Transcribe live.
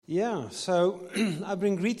Yeah, so I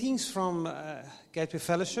bring greetings from Gateway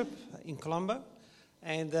Fellowship in Colombo,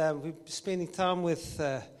 and we're spending time with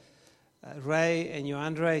Ray and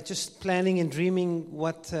Joandre, just planning and dreaming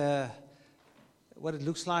what it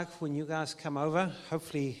looks like when you guys come over.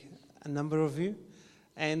 Hopefully, a number of you,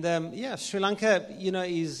 and Sri Lanka,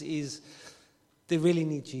 is they really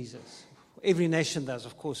need Jesus. Every nation does,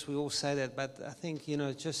 of course. We all say that, but I think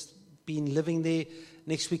just been living there.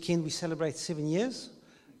 Next weekend we celebrate 7 years.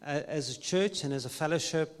 As a church and as a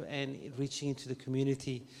fellowship and reaching into the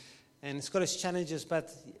community. And it's got its challenges,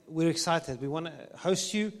 but we're excited. We want to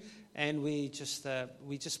host you, and we're just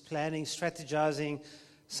planning, strategizing,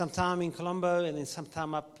 some time in Colombo and then some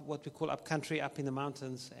time up, what we call up country, up in the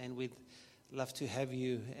mountains. And we'd love to have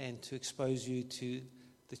you and to expose you to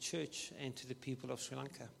the church and to the people of Sri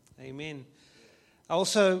Lanka. Amen. I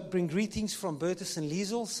also bring greetings from Bertus and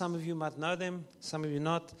Liesel. Some of you might know them, some of you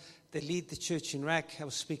not. They lead the church in RAC. I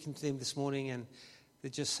was speaking to them this morning, and they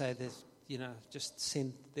just say that, just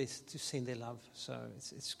send their love. So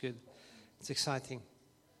it's good. It's exciting.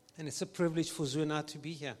 And it's a privilege for Zu and I to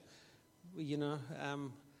be here.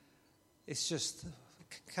 It's just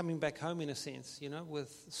coming back home in a sense,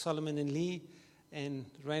 with Solomon and Lee and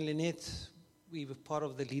Ray and Lynette. We were part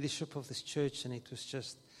of the leadership of this church, and it was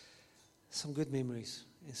just some good memories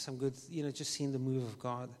and some good, just seeing the move of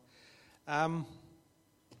God.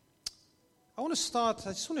 I just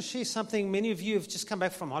want to share something. Many of you have just come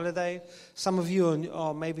back from holiday. Some of you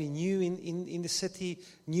are maybe new in the city,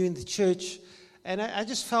 new in the church. And I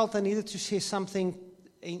just felt I needed to share something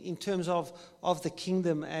in terms of the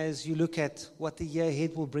kingdom as you look at what the year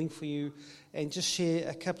ahead will bring for you, and just share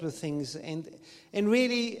a couple of things. And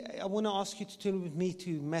really, I want to ask you to turn with me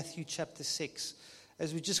to Matthew chapter 6,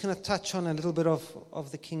 as we're just going to touch on a little bit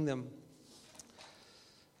of the kingdom.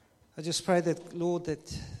 I just pray that, Lord,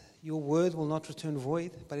 that your word will not return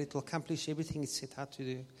void, but it will accomplish everything it's set out to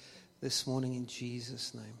do this morning in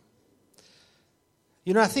Jesus' name.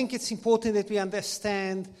 I think it's important that we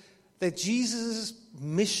understand that Jesus'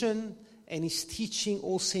 mission and his teaching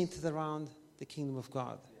all centered around the kingdom of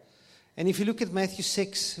God. And if you look at Matthew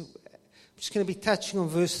 6, I'm just going to be touching on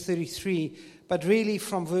verse 33, but really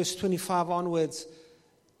from verse 25 onwards,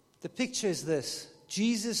 the picture is this.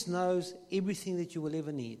 Jesus knows everything that you will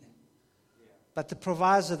ever need. But the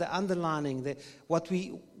proviso, the underlining, what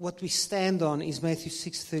we stand on is Matthew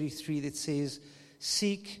 6:33 that says,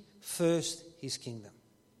 seek first his kingdom.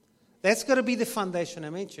 That's got to be the foundation,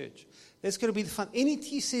 amen, church? That's got to be the foundation.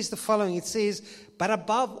 NET says the following, it says, but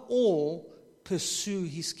above all, pursue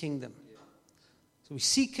his kingdom. So we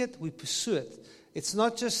seek it, we pursue it. It's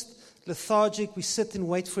not just lethargic, we sit and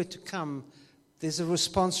wait for it to come. There's a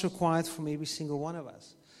response required from every single one of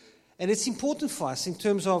us. And it's important for us in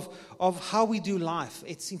terms of how we do life.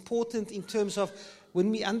 It's important in terms of when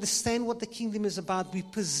we understand what the kingdom is about, we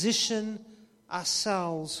position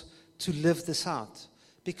ourselves to live this out.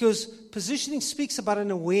 Because positioning speaks about an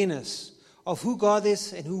awareness of who God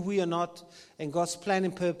is and who we are not, and God's plan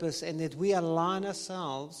and purpose, and that we align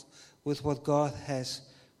ourselves with what God has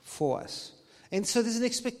for us. And so there's an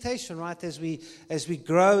expectation, right, as we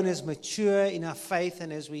grow and as mature in our faith,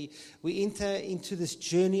 and as we enter into this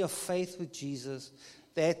journey of faith with Jesus,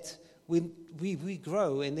 that we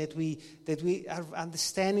grow, and that our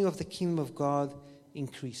understanding of the kingdom of God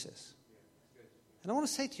increases. And I want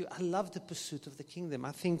to say to you, I love the pursuit of the kingdom.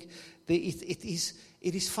 I think that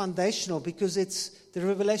it is foundational, because it's the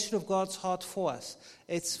revelation of God's heart for us.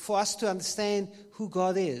 It's for us to understand who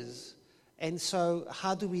God is. And so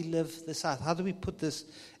how do we live this out? How do we put this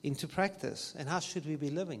into practice? And how should we be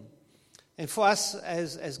living? And for us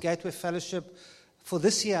as Gateway Fellowship, for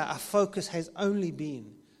this year, our focus has only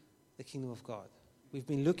been the kingdom of God. We've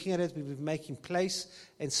been looking at it. We've been making place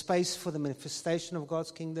and space for the manifestation of God's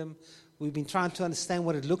kingdom. We've been trying to understand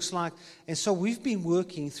what it looks like. And so we've been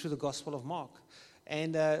working through the Gospel of Mark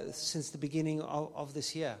and since the beginning of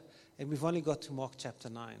this year. And we've only got to Mark chapter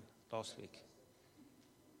 9 last week.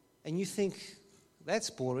 And you think,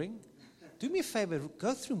 that's boring. Do me a favor,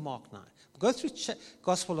 go through Mark 9. Go through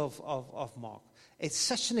Gospel of Mark. It's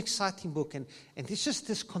such an exciting book, and it's just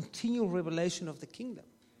this continual revelation of the kingdom.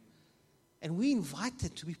 And we're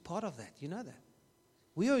invited to be part of that. You know that.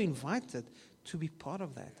 We are invited to be part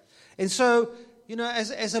of that. And so,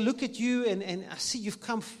 as I look at you and I see you've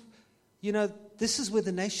come, this is where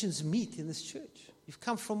the nations meet in this church. You've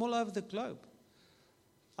come from all over the globe.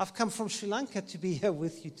 I've come from Sri Lanka to be here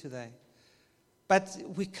with you today. But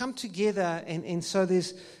we come together, and so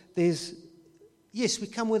there's yes, we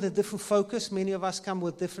come with a different focus. Many of us come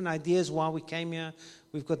with different ideas why we came here.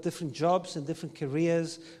 We've got different jobs and different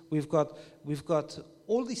careers. We've got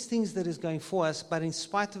all these things that is going for us, but in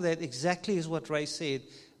spite of that, exactly as what Ray said,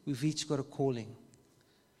 we've each got a calling.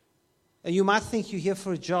 And you might think you're here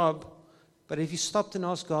for a job, but if you stopped and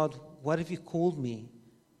asked God, what have you called me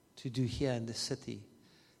to do here in this city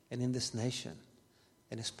and in this nation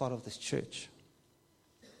and as part of this church?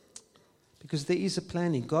 Because there is a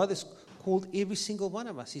planning. God has called every single one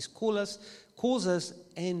of us. He's calls us,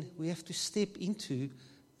 and we have to step into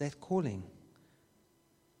that calling.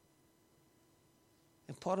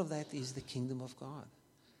 And part of that is the kingdom of God.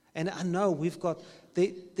 And I know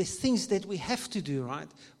there's things that we have to do, right?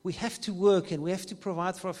 We have to work and we have to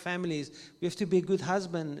provide for our families. We have to be a good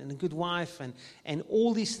husband and a good wife and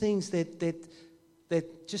all these things that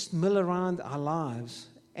just mill around our lives.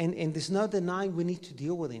 And there's no denying we need to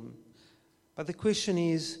deal with them. But the question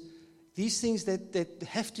is, these things that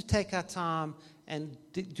have to take our time and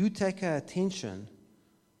do take our attention,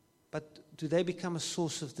 but do they become a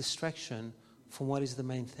source of distraction from what is the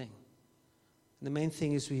main thing? And the main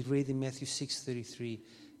thing, as we read in Matthew 6:33,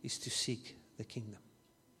 is to seek the kingdom.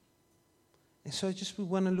 And so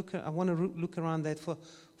I want to look around that for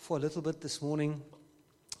a little bit this morning.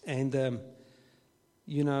 And,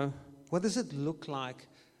 what does it look like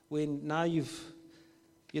when now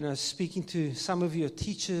speaking to some of your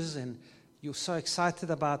teachers and you're so excited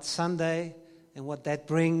about Sunday and what that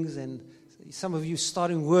brings, and some of you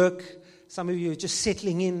starting work, some of you are just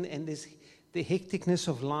settling in, and there's the hecticness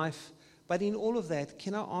of life. But in all of that,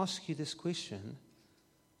 can I ask you this question?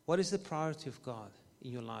 What is the priority of God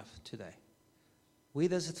in your life today? Where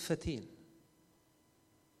does it fit in?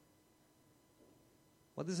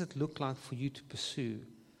 What does it look like for you to pursue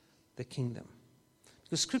the kingdom?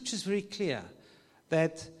 Because Scripture is very clear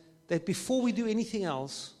that before we do anything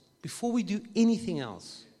else,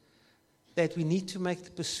 that we need to make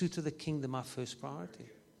the pursuit of the kingdom our first priority.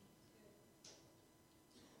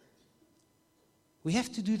 We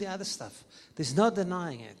have to do the other stuff. There's no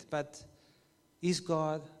denying it. But is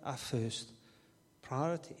God our first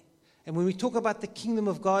priority? And when we talk about the kingdom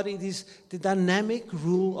of God, it is the dynamic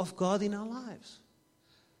rule of God in our lives.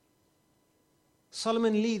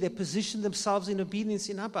 Solomon and Lee, they positioned themselves in obedience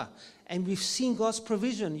in Abba. And we've seen God's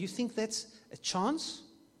provision. You think that's a chance?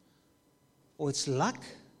 Or it's luck?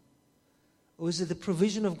 Or is it the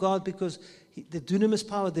provision of God because the dunamis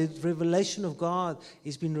power, the revelation of God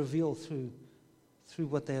has been revealed through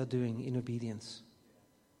what they are doing in obedience?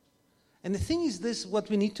 And the thing is this, what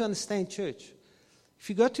we need to understand, church. If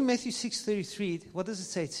you go to Matthew 6:33, what does it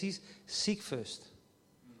say? It says, seek first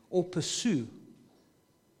or pursue.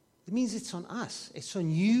 It means it's on us. It's on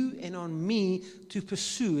you and on me to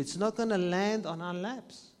pursue. It's not going to land on our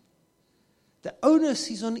laps. The onus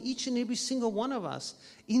is on each and every single one of us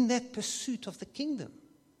in that pursuit of the kingdom.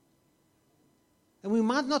 And we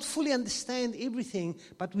might not fully understand everything,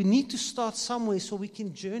 but we need to start somewhere so we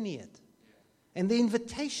can journey it. And the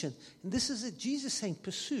invitation, and this is it, Jesus saying,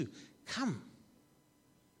 pursue, come.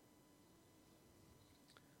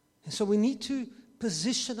 And so we need to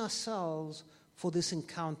position ourselves for this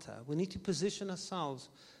encounter. We need to position ourselves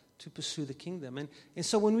to pursue the kingdom. And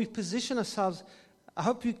so when we position ourselves, I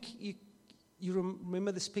hope you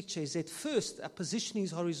remember this picture, is that first, our positioning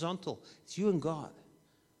is horizontal. It's you and God.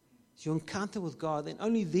 It's your encounter with God, and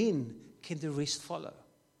only then can the rest follow.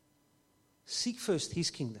 Seek first His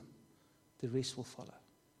kingdom. The rest will follow.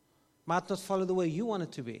 Might not follow the way you want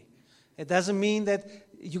it to be. It doesn't mean that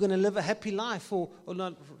you're going to live a happy life, or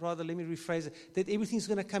not, rather, let me rephrase it, that everything's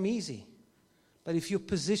going to come easy. But if you're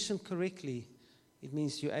positioned correctly, it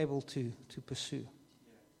means you're able to pursue.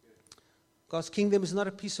 God's kingdom is not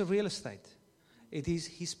a piece of real estate. It is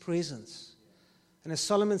His presence. And as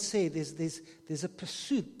Solomon said, there's a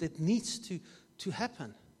pursuit that needs to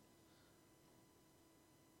happen.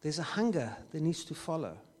 There's a hunger that needs to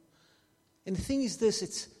follow. And the thing is this,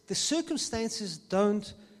 it's the circumstances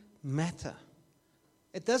don't matter.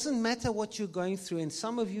 It doesn't matter what you're going through. And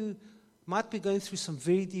some of you might be going through some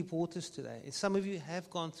very deep waters today. And some of you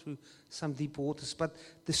have gone through some deep waters. But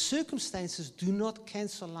the circumstances do not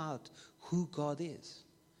cancel out who God is.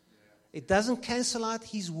 It doesn't cancel out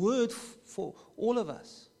His word for all of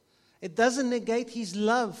us. It doesn't negate His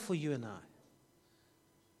love for you and I.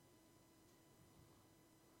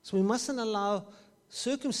 So we mustn't allow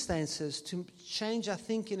circumstances to change our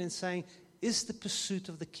thinking and saying, is the pursuit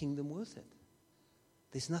of the kingdom worth it?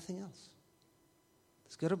 There's nothing else.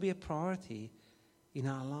 There's got to be a priority in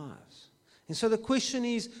our lives. And so the question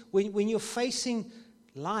is, when you're facing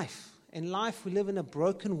life, and life, we live in a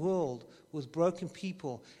broken world with broken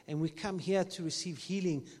people, and we come here to receive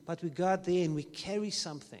healing, but we go out there and we carry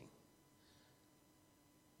something.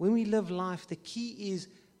 When we live life, the key is,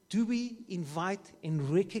 do we invite and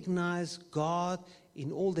recognize God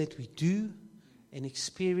in all that we do and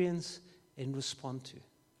experience and respond to.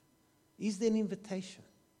 Is there an invitation?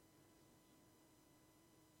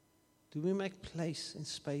 Do we make place and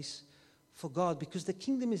space for God? Because the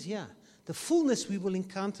kingdom is here. The fullness we will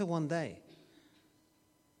encounter one day.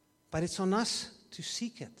 But it's on us to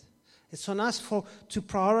seek it. It's on us to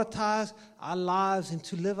prioritize our lives and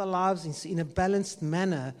to live our lives in a balanced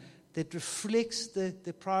manner that reflects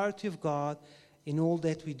the priority of God in all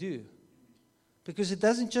that we do. Because it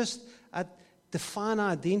doesn't just define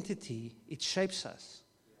our identity, it shapes us.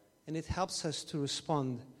 And it helps us to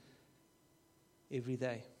respond every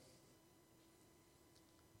day.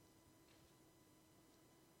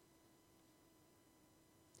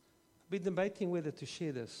 I've been debating whether to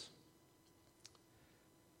share this.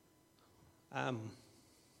 And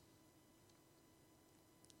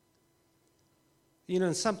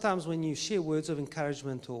sometimes when you share words of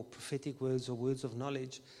encouragement or prophetic words or words of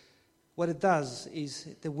knowledge, what it does is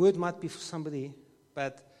the word might be for somebody,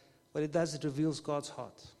 but what it does, it reveals God's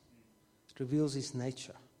heart. It reveals His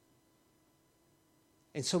nature.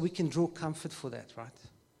 And so we can draw comfort for that, right?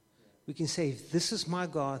 We can say, if this is my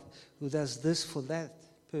God who does this for that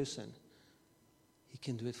person, He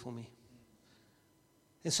can do it for me.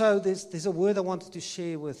 And so there's a word I wanted to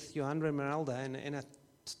share with Johanna and Meralda, and I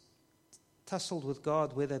tussled with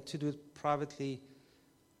God whether to do it privately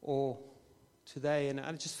or today. And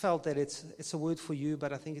I just felt that it's a word for you,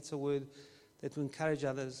 but I think it's a word that will encourage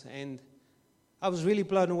others. And I was really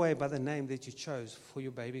blown away by the name that you chose for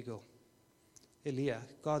your baby girl, Elia.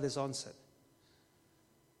 God has answered.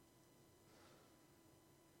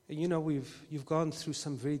 And you've gone through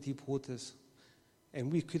some very deep waters,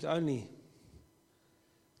 and we could only,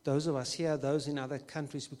 those of us here, those in other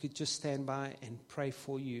countries, we could just stand by and pray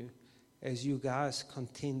for you as you guys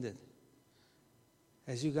contended,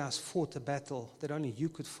 as you guys fought a battle that only you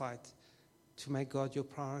could fight to make God your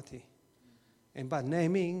priority. And by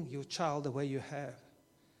naming your child the way you have,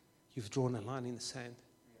 you've drawn a line in the sand.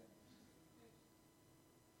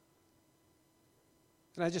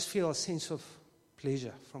 And I just feel a sense of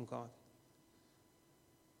pleasure from God.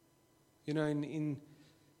 In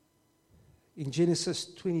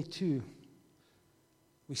Genesis 22,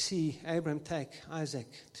 we see Abraham take Isaac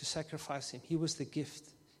to sacrifice him. He was the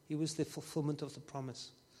gift. He was the fulfillment of the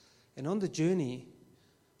promise. And on the journey,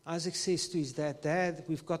 Isaac says to his dad, Dad,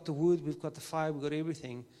 we've got the wood, we've got the fire, we've got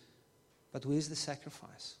everything, but where's the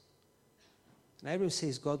sacrifice? And Abraham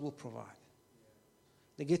says, God will provide.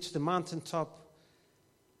 They get to the mountaintop,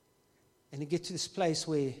 and they get to this place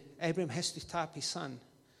where Abraham has to tie up his son.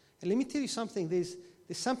 And let me tell you something, there's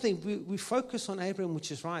something, we focus on Abraham,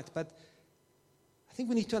 which is right, but I think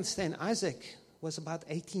we need to understand Isaac was about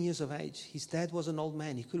 18 years of age. His dad was an old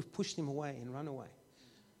man. He could have pushed him away and run away.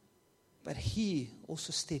 But he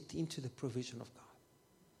also stepped into the provision of God.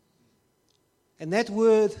 And that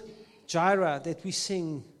word, Jireh, that we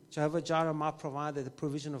sing, Jehovah Jireh, my provider, the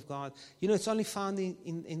provision of God, it's only found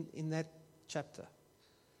in that chapter.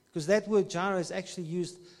 Because that word Jireh is actually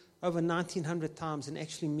used over 1,900 times and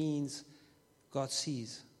actually means God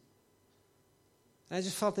sees. And I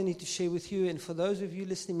just felt I need to share with you, and for those of you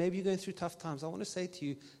listening, maybe you're going through tough times, I want to say to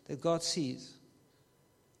you that God sees.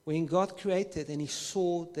 When God created and He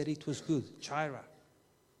saw that it was good, Jireh.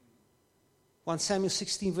 1 Samuel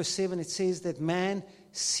 16 verse 7, it says that man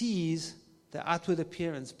sees the outward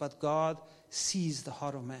appearance, but God sees the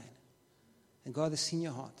heart of man. And God has seen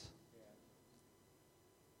your heart.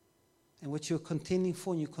 And what you're contending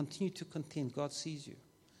for, and you continue to contend, God sees you.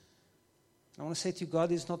 I want to say to you,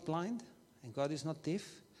 God is not blind, and God is not deaf,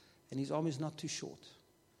 and His arm is not too short.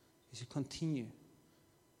 As you continue,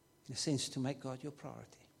 in a sense, to make God your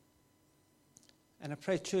priority. And I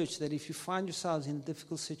pray, church, that if you find yourselves in a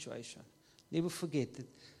difficult situation, never forget that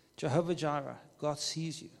Jehovah Jireh, God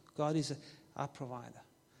sees you. God is our provider.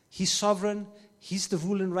 He's sovereign. He's the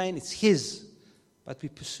rule and reign. It's His. But we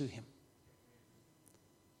pursue Him.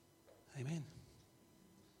 Amen.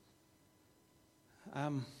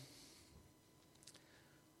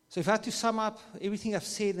 So if I had to sum up everything I've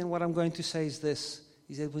said, then what I'm going to say is this,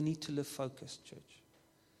 is that we need to live focused, church.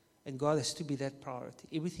 And God has to be that priority.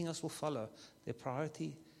 Everything else will follow. The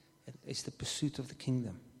priority is the pursuit of the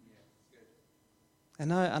kingdom.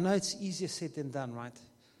 And I know it's easier said than done, right?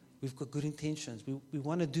 We've got good intentions. We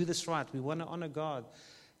want to do this right. We want to honor God.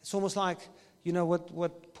 It's almost like,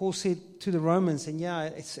 what Paul said to the Romans, and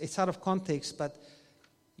it's out of context, but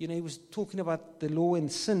he was talking about the law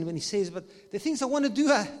and sin when he says, but the things I want to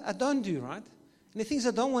do, I don't do, right? And the things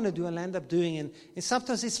I don't want to do, I'll end up doing. And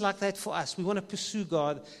sometimes it's like that for us. We want to pursue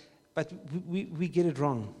God, but we get it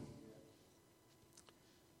wrong.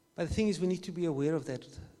 But the thing is, we need to be aware of that.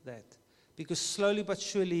 Because slowly but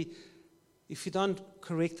surely, if we don't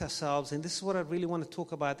correct ourselves, and this is what I really want to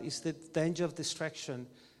talk about, is the danger of distraction.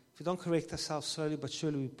 If we don't correct ourselves, slowly but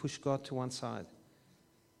surely we push God to one side.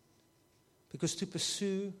 Because to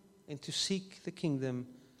pursue and to seek the kingdom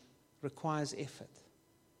requires effort.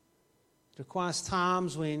 It requires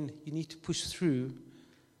times when you need to push through,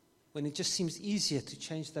 when it just seems easier to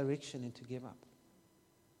change direction and to give up.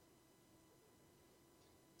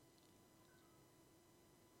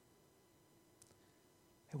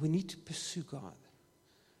 And we need to pursue God.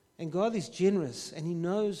 And God is generous, and He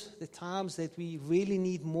knows the times that we really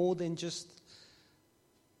need more than just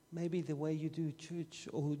maybe the way you do church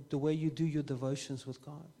or the way you do your devotions with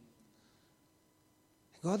God.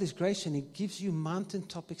 God is gracious, and He gives you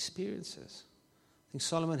mountaintop experiences. I think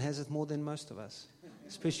Solomon has it more than most of us,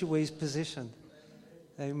 especially where he's positioned.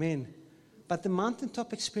 Amen. But the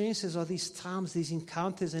mountaintop experiences are these times, these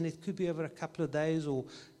encounters, and it could be over a couple of days or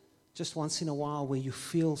just once in a while where you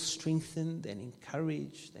feel strengthened and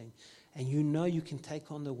encouraged and you know you can take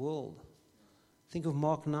on the world. Think of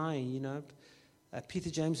Mark 9, Peter,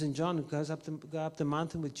 James, and John go up the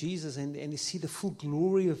mountain with Jesus and they see the full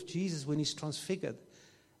glory of Jesus when He's transfigured.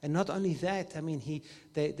 And not only that,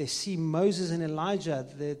 they see Moses and Elijah,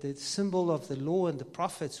 the symbol of the law and the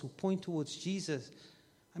prophets who point towards Jesus.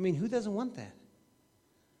 Who doesn't want that?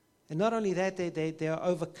 And not only that, they are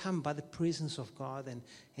overcome by the presence of God and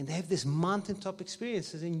they have this mountaintop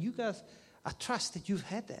experiences. And you guys, I trust that you've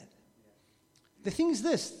had that. The thing is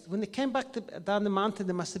this, when they came back down the mountain,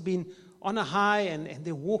 they must have been on a high and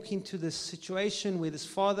they walk into this situation where this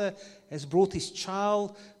father has brought his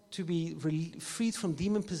child to be freed from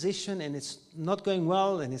demon possession, and it's not going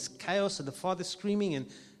well, and it's chaos, and the father's screaming, and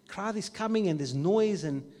crowd is coming, and there's noise,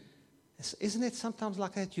 and isn't it sometimes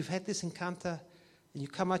like that? You've had this encounter, and you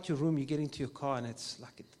come out your room, you get into your car, and it's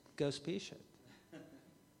like it goes pear-shaped.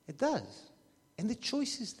 It does. And the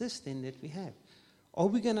choice is this then that we have. Are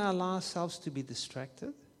we going to allow ourselves to be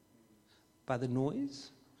distracted by the noise?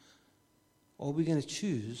 Or are we going to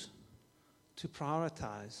choose to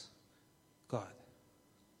prioritize God?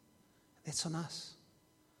 That's on us.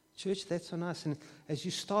 Church, that's on us. And as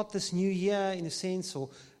you start this new year, in a sense, or,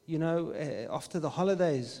 after the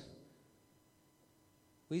holidays,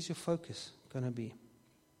 where's your focus going to be?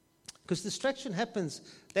 Because distraction happens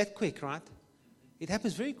that quick, right? It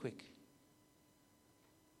happens very quick.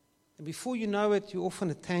 And before you know it, you're off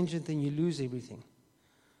on a tangent and you lose everything.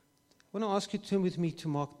 I want to ask you to turn with me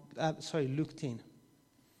to Luke 10.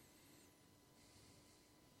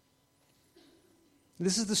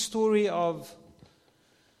 This is the story of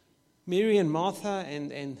Mary and Martha,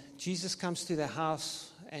 and Jesus comes to their house,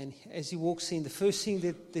 and as He walks in, the first thing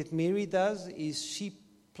that Mary does is she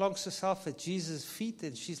plonks herself at Jesus' feet,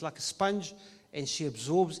 and she's like a sponge, and she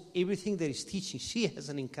absorbs everything that He's teaching. She has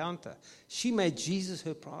an encounter. She made Jesus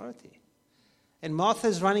her priority. And Martha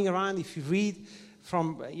is running around. If you read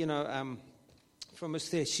from us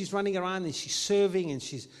there, she's running around and she's serving and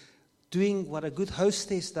she's doing what a good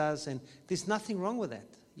hostess does, and there's nothing wrong with that,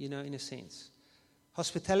 in a sense.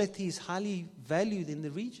 Hospitality is highly valued in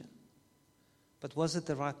the region. But was it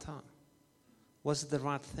the right time? Was it the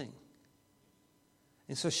right thing?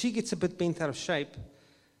 And so she gets a bit bent out of shape,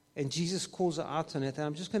 and Jesus calls her out on it. And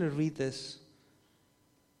I'm just going to read this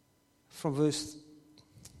from verse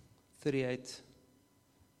 38.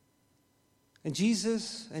 And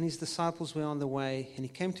Jesus and His disciples were on the way, and He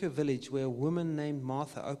came to a village where a woman named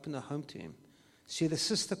Martha opened her home to Him. She had a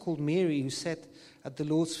sister called Mary who sat at the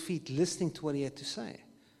Lord's feet listening to what He had to say.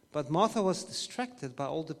 But Martha was distracted by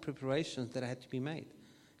all the preparations that had to be made.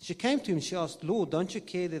 She came to Him and she asked, Lord, don't you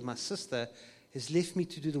care that my sister has left me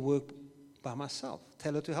to do the work by myself?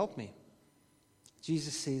 Tell her to help me.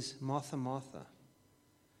 Jesus says, Martha, Martha,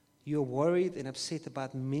 you are worried and upset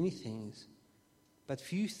about many things, but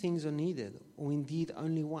few things are needed, or indeed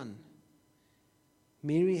only one.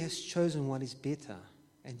 Mary has chosen what is better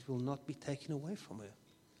and will not be taken away from her.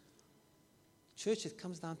 Church, it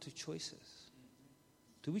comes down to choices.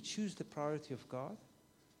 Do we choose the priority of God?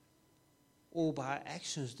 Or by our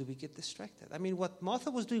actions do we get distracted? What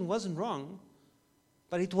Martha was doing wasn't wrong,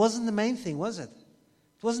 but it wasn't the main thing, was it?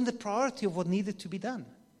 It wasn't the priority of what needed to be done.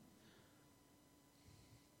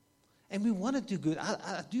 And we want to do good.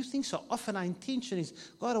 I do think so. Often our intention is,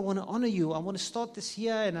 God, I want to honor you. I want to start this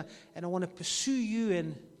year and I want to pursue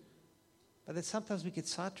you. But then sometimes we get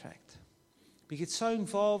sidetracked. We get so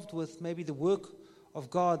involved with maybe the work of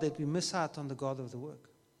God that we miss out on the God of the work.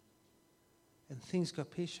 And things go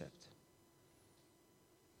pear-shaped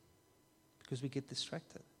because we get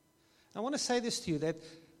distracted. I want to say this to you, that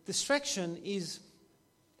distraction is,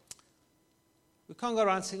 we can't go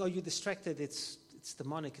around saying, oh, you're distracted, it's it's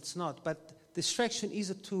demonic. It's not. But distraction is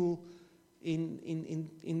a tool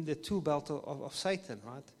in the tool belt of Satan,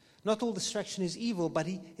 right? Not all distraction is evil, but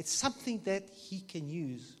it's something that he can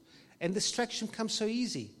use. And distraction comes so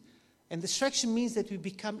easy. And distraction means that we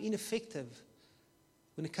become ineffective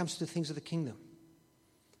when it comes to the things of the kingdom.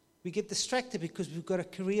 We get distracted because we've got a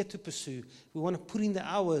career to pursue. We want to put in the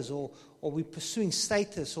hours, or we're pursuing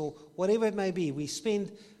status, or whatever it may be. We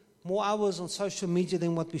spend more hours on social media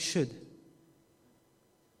than what we should.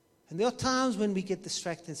 And there are times when we get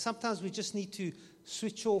distracted. Sometimes we just need to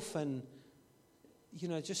switch off and,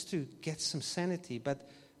 just to get some sanity. But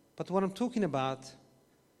what I'm talking about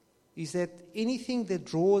is that anything that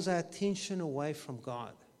draws our attention away from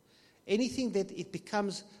God, anything that it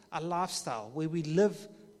becomes a lifestyle where we live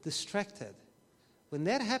distracted, when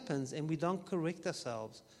that happens and we don't correct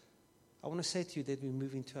ourselves, I want to say to you that we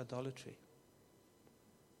move into idolatry.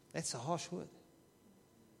 That's a harsh word.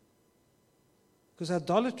 Because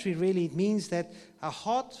idolatry really, it means that our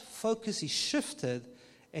heart focus is shifted,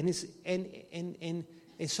 and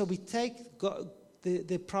so we take God,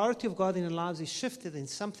 the priority of God in our lives is shifted, and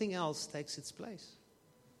something else takes its place.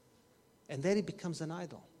 And then it becomes an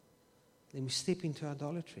idol. Then we step into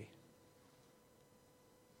idolatry.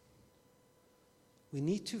 We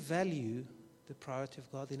need to value the priority of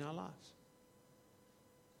God in our lives.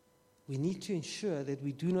 We need to ensure that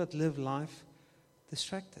we do not live life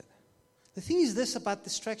distracted. The thing is this about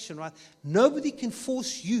distraction, right? Nobody can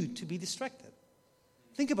force you to be distracted.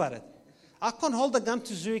 Think about it. I can't hold a gun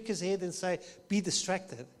to Zurich's head and say, be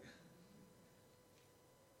distracted.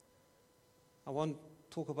 I won't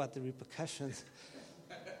talk about the repercussions.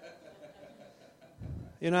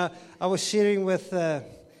 I was sharing with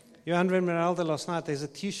Johan and Meralda last night. There's a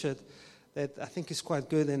T-shirt that I think is quite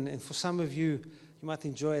good, and for some of you, you might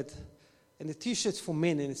enjoy it. And the T-shirt's for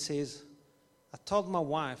men, and it says, I told my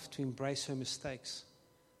wife to embrace her mistakes,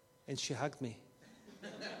 and she hugged me.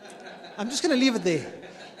 I'm just going to leave it there,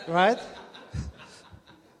 right?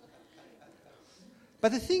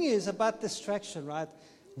 But the thing is about distraction, right?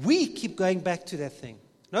 We keep going back to that thing.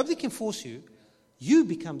 Nobody can force you. You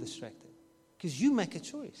become distracted because you make a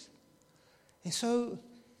choice. And so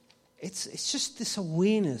it's just this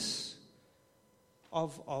awareness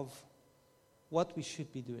of what we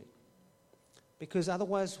should be doing. Because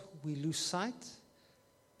otherwise we lose sight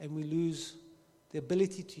and we lose the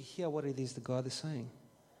ability to hear what it is that God is saying.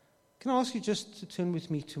 Can I ask you just to turn with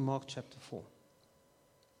me to Mark chapter 4?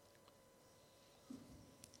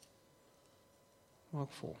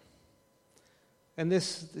 Mark 4. And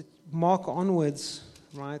this, Mark onwards,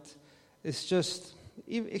 right, it's just,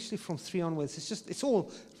 actually from 3 onwards, it's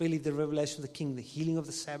all really the revelation of the King, the healing of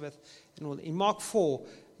the Sabbath, and all. In Mark 4,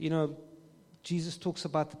 Jesus talks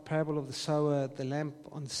about the parable of the sower, the lamp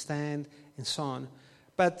on the stand, and so on.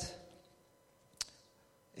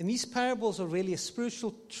 And these parables are really a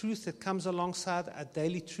spiritual truth that comes alongside a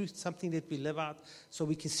daily truth, something that we live out so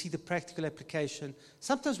we can see the practical application.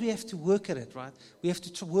 Sometimes we have to work at it, right? We have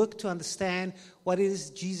to work to understand what it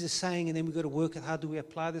is Jesus is saying, and then we've got to work at how do we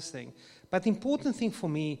apply this thing. But the important thing for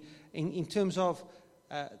me in terms of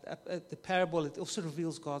the parable, it also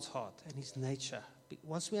reveals God's heart and his nature.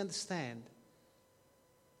 Once we understand,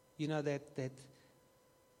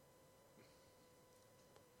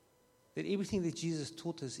 that everything that Jesus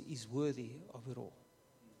taught us is worthy of it all.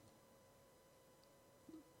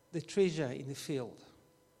 The treasure in the field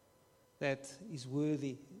that is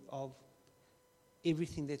worthy of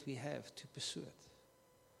everything that we have to pursue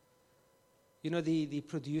it. The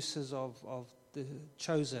producers of The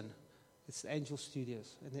Chosen, it's Angel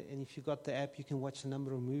Studios. And if you've got the app, you can watch a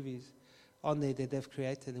number of movies on there that they've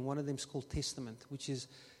created. And one of them is called Testament, which is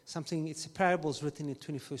something, it's a parables written in a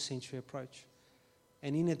 21st century approach.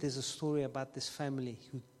 And in it, there's a story about this family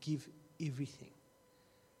who give everything.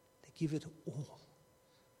 They give it all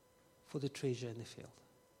for the treasure in the field.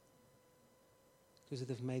 Because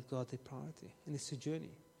they've made God their priority. And it's a journey.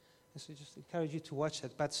 And so just encourage you to watch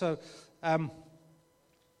it. But so, and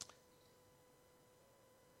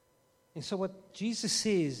so what Jesus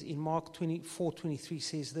says in Mark 24:23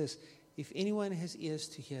 says this, if anyone has ears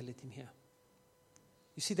to hear, let him hear.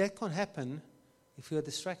 You see, that can't happen if you are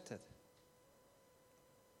distracted.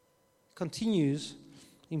 Continues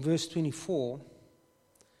in verse 24.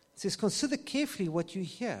 It says, consider carefully what you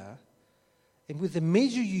hear, and with the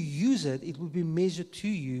measure you use it, it will be measured to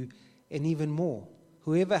you, and even more.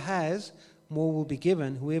 Whoever has, more will be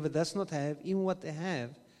given. Whoever does not have, even what they have,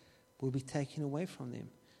 will be taken away from them.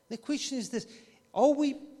 The question is this, are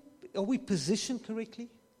we positioned correctly?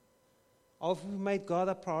 Have we made God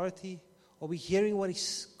a priority? Are we hearing what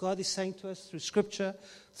God is saying to us through Scripture,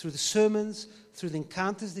 through the sermons, through the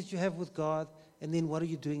encounters that you have with God? And then what are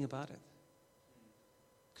you doing about it?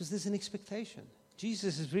 Because there's an expectation.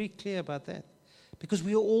 Jesus is very clear about that. Because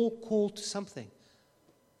we are all called to something,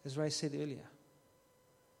 as Ray said earlier.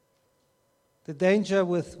 The danger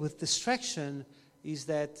with distraction is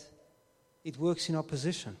that it works in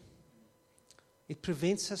opposition. It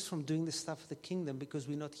prevents us from doing the stuff of the kingdom because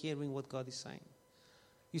we're not hearing what God is saying.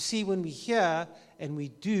 You see, when we hear and we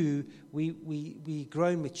do, we grow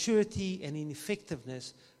in maturity and in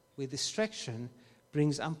effectiveness, where distraction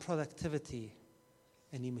brings unproductivity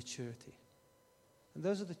and immaturity. And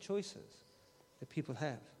those are the choices that people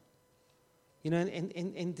have. You know,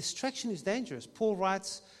 and distraction is dangerous. Paul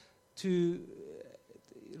writes in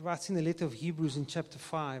the letter of Hebrews in chapter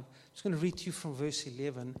 5. I'm just going to read to you from verse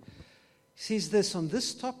 11. He says this, on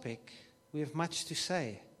this topic we have much to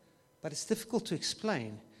say, but it's difficult to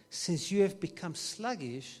explain since you have become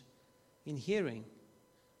sluggish in hearing.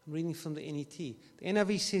 I'm reading from the NET. The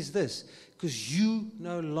NIV says this, because you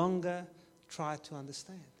no longer try to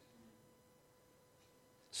understand.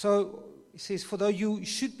 So he says, for though you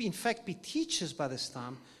should be, in fact, be teachers by this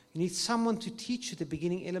time, you need someone to teach you the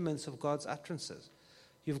beginning elements of God's utterances.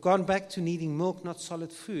 You've gone back to needing milk, not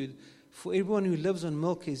solid food. For everyone who lives on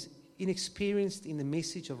milk is inexperienced in the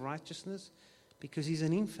message of righteousness because he's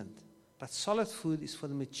an infant. But solid food is for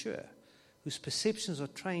the mature, whose perceptions are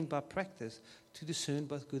trained by practice to discern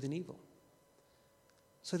both good and evil.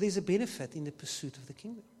 So there's a benefit in the pursuit of the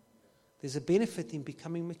kingdom. There's a benefit in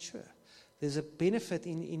becoming mature. There's a benefit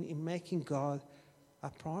in making God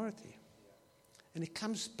our priority. And it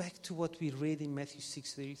comes back to what we read in Matthew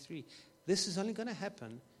 6:33. This is only going to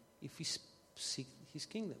happen if we seek his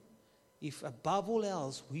kingdom. If above all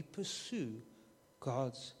else we pursue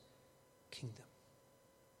God's kingdom.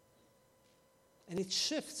 And it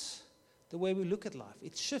shifts the way we look at life.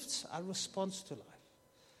 It shifts our response to life.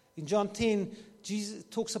 In John 10, Jesus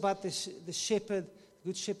talks about the shepherd, the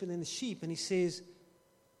good shepherd and the sheep. And he says,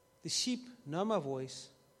 the sheep know my voice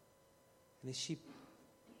and the sheep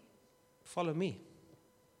follow me.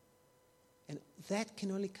 And that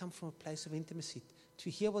can only come from a place of intimacy. To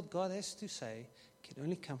hear what God has to say can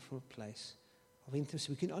only come from a place of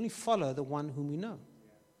intimacy. We can only follow the one whom we know.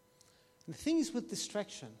 And the thing is with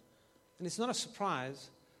distraction, and it's not a surprise,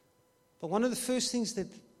 but one of the first things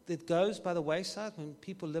that goes by the wayside when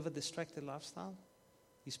people live a distracted lifestyle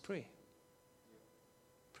is prayer.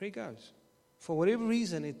 Prayer goes. For whatever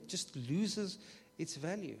reason, it just loses its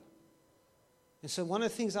value. And so one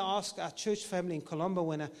of the things I ask our church family in Colombo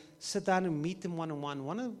when I sit down and meet them one-on-one,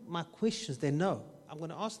 one of my questions, they know, I'm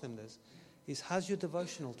going to ask them this, is how's your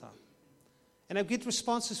devotional time? And I get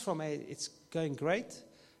responses from, hey, it's going great.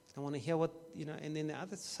 I want to hear what, and then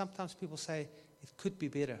sometimes people say, it could be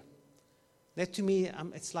better. That to me,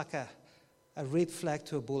 it's like a red flag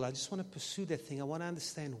to a bull. I just want to pursue that thing. I want to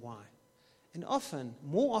understand why. And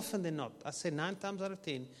more often than not, I say 9 times out of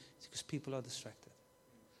 10, it's because people are distracted.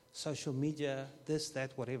 Social media, this,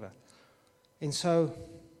 that, whatever. And so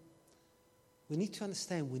we need to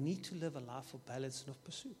understand we need to live a life of balance and of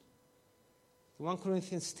pursuit. In 1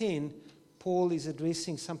 Corinthians 10, Paul is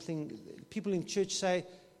addressing something. People in church say,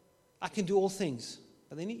 I can do all things.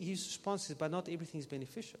 But then his response is, but not everything is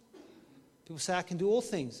beneficial. People say, I can do all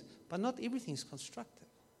things, but not everything is constructive.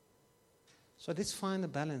 So let's find a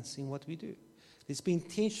balance in what we do. Let's be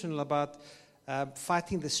intentional about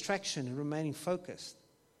fighting distraction and remaining focused.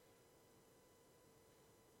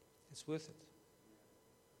 It's worth it.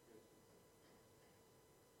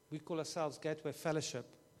 We call ourselves Gateway Fellowship.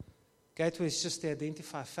 Gateway is just to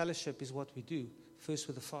identify fellowship is what we do, first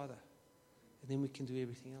with the Father. And then we can do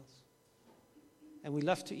everything else. And we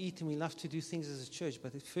love to eat and we love to do things as a church,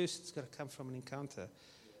 but at first it's got to come from an encounter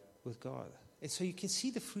with God. And so you can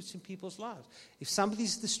see the fruits in people's lives. If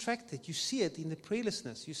somebody's distracted, you see it in the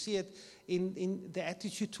prayerlessness. You see it in the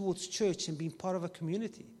attitude towards church and being part of a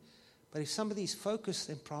community. But if somebody is focused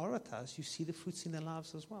and prioritized, you see the fruits in their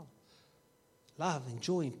lives as well. Love and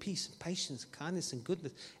joy and peace and patience, kindness and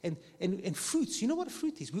goodness. And fruits, you know what a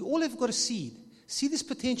fruit is? We all have got a seed. Seed is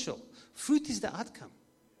potential. Fruit is the outcome.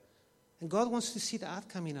 And God wants to see the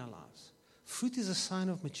outcome in our lives. Fruit is a sign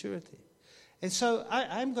of maturity. And so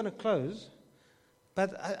I'm going to close.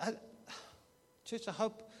 But church, I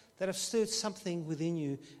hope that I've stirred something within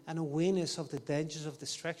you, an awareness of the dangers of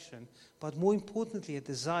distraction, but more importantly, a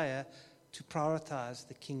desire to prioritize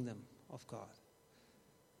the kingdom of God.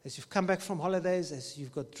 As you've come back from holidays, as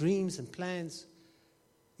you've got dreams and plans,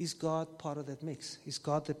 is God part of that mix? Is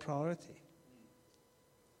God the priority?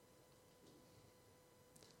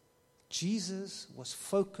 Jesus was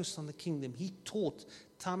focused on the kingdom. He taught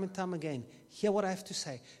time and time again, hear what I have to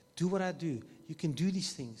say, do what I do. You can do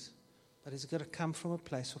these things, but it's got to come from a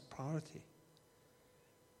place of priority.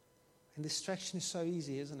 And distraction is so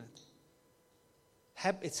easy, isn't it?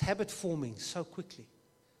 It's habit forming so quickly.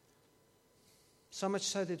 So much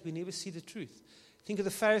so that we never see the truth. Think of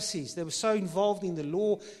the Pharisees. They were so involved in the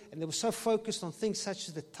law and they were so focused on things such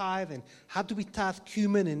as the tithe and how do we tithe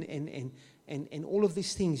cumin and all of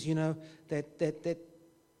these things, that they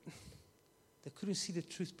couldn't see the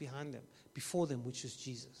truth behind them, before them, which is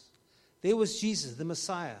Jesus. There was Jesus, the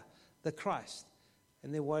Messiah, the Christ.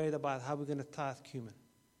 And they're worried about how we're going to tithe cumin.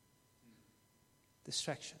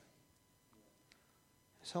 Distraction.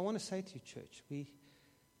 So I want to say to you, church,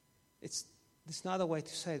 there's no other way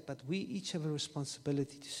to say it, but we each have a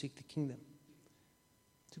responsibility to seek the kingdom,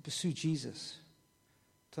 to pursue Jesus,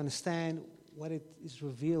 to understand what it is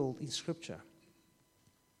revealed in Scripture.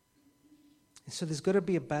 And so there's got to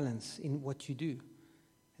be a balance in what you do.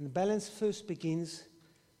 And the balance first begins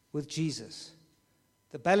with Jesus.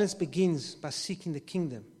 The balance begins by seeking the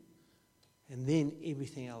kingdom, and then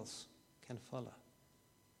everything else can follow.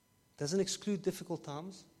 Doesn't exclude difficult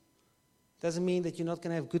times. Doesn't mean that you're not going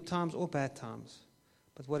to have good times or bad times.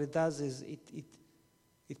 But what it does is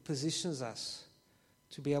it positions us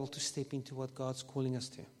to be able to step into what God's calling us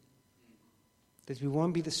to. That we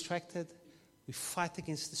won't be distracted. We fight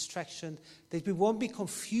against distraction. That we won't be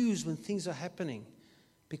confused when things are happening,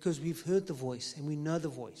 because we've heard the voice and we know the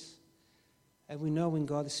voice. And we know when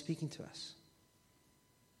God is speaking to us.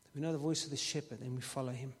 We know the voice of the shepherd and we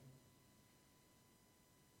follow him.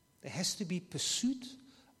 There has to be pursuit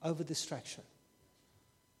over distraction.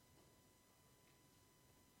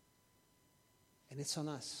 And it's on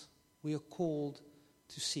us. We are called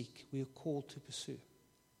to seek. We are called to pursue.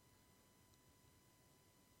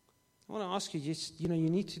 I want to ask you, you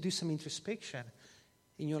need to do some introspection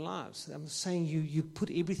in your lives. I'm saying you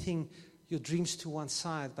put everything, your dreams to one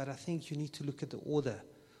side, but I think you need to look at the order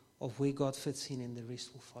of where God fits in and the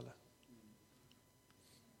rest will follow.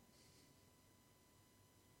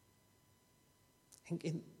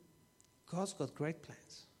 And God's got great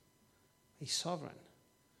plans. He's sovereign.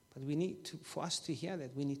 But for us to hear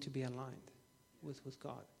that, we need to be aligned with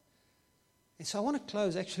God. And so I want to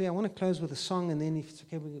close with a song, and then if it's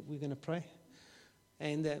okay, we're going to pray.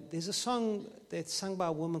 And there's a song that's sung by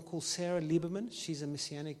a woman called Sarah Lieberman. She's a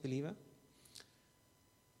Messianic believer.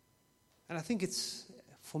 And I think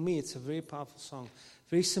for me, it's a very powerful song.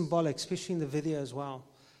 Very symbolic, especially in the video as well.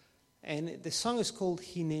 And the song is called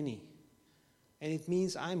Hineni. And it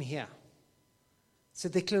means I'm here. It's a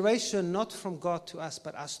declaration not from God to us,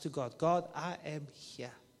 but us to God. God, I am here.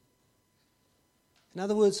 In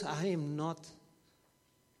other words, I am not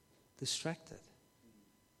distracted.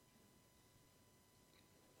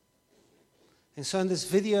 And so in this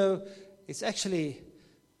video, it's actually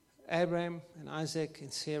Abraham and Isaac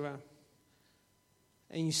and Sarah.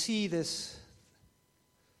 And you see this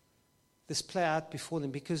play out before them,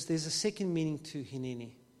 because there's a second meaning to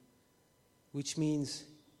Hineni, which means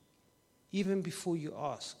even before you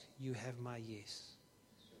ask, you have my yes.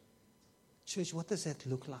 Church, what does that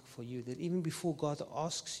look like for you? That even before God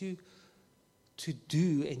asks you to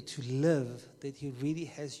do and to live, that he really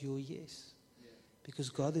has your yes. Because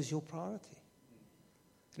God is your priority.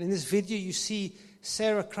 And in this video, you see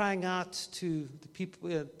Sarah crying out to the people,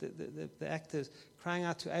 the actors, crying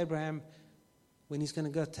out to Abraham when he's going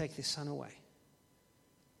to go take their son away.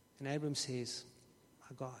 And Abraham says,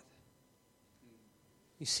 my God.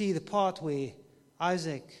 You see the part where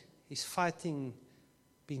Isaac is fighting,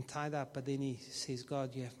 being tied up, but then he says,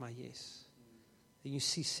 God, you have my yes. Then you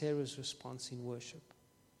see Sarah's response in worship.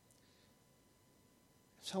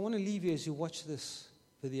 So I want to leave you as you watch this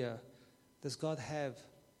video. Does God have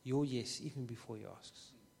your yes even before he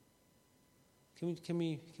asks? Can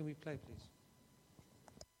we play, please?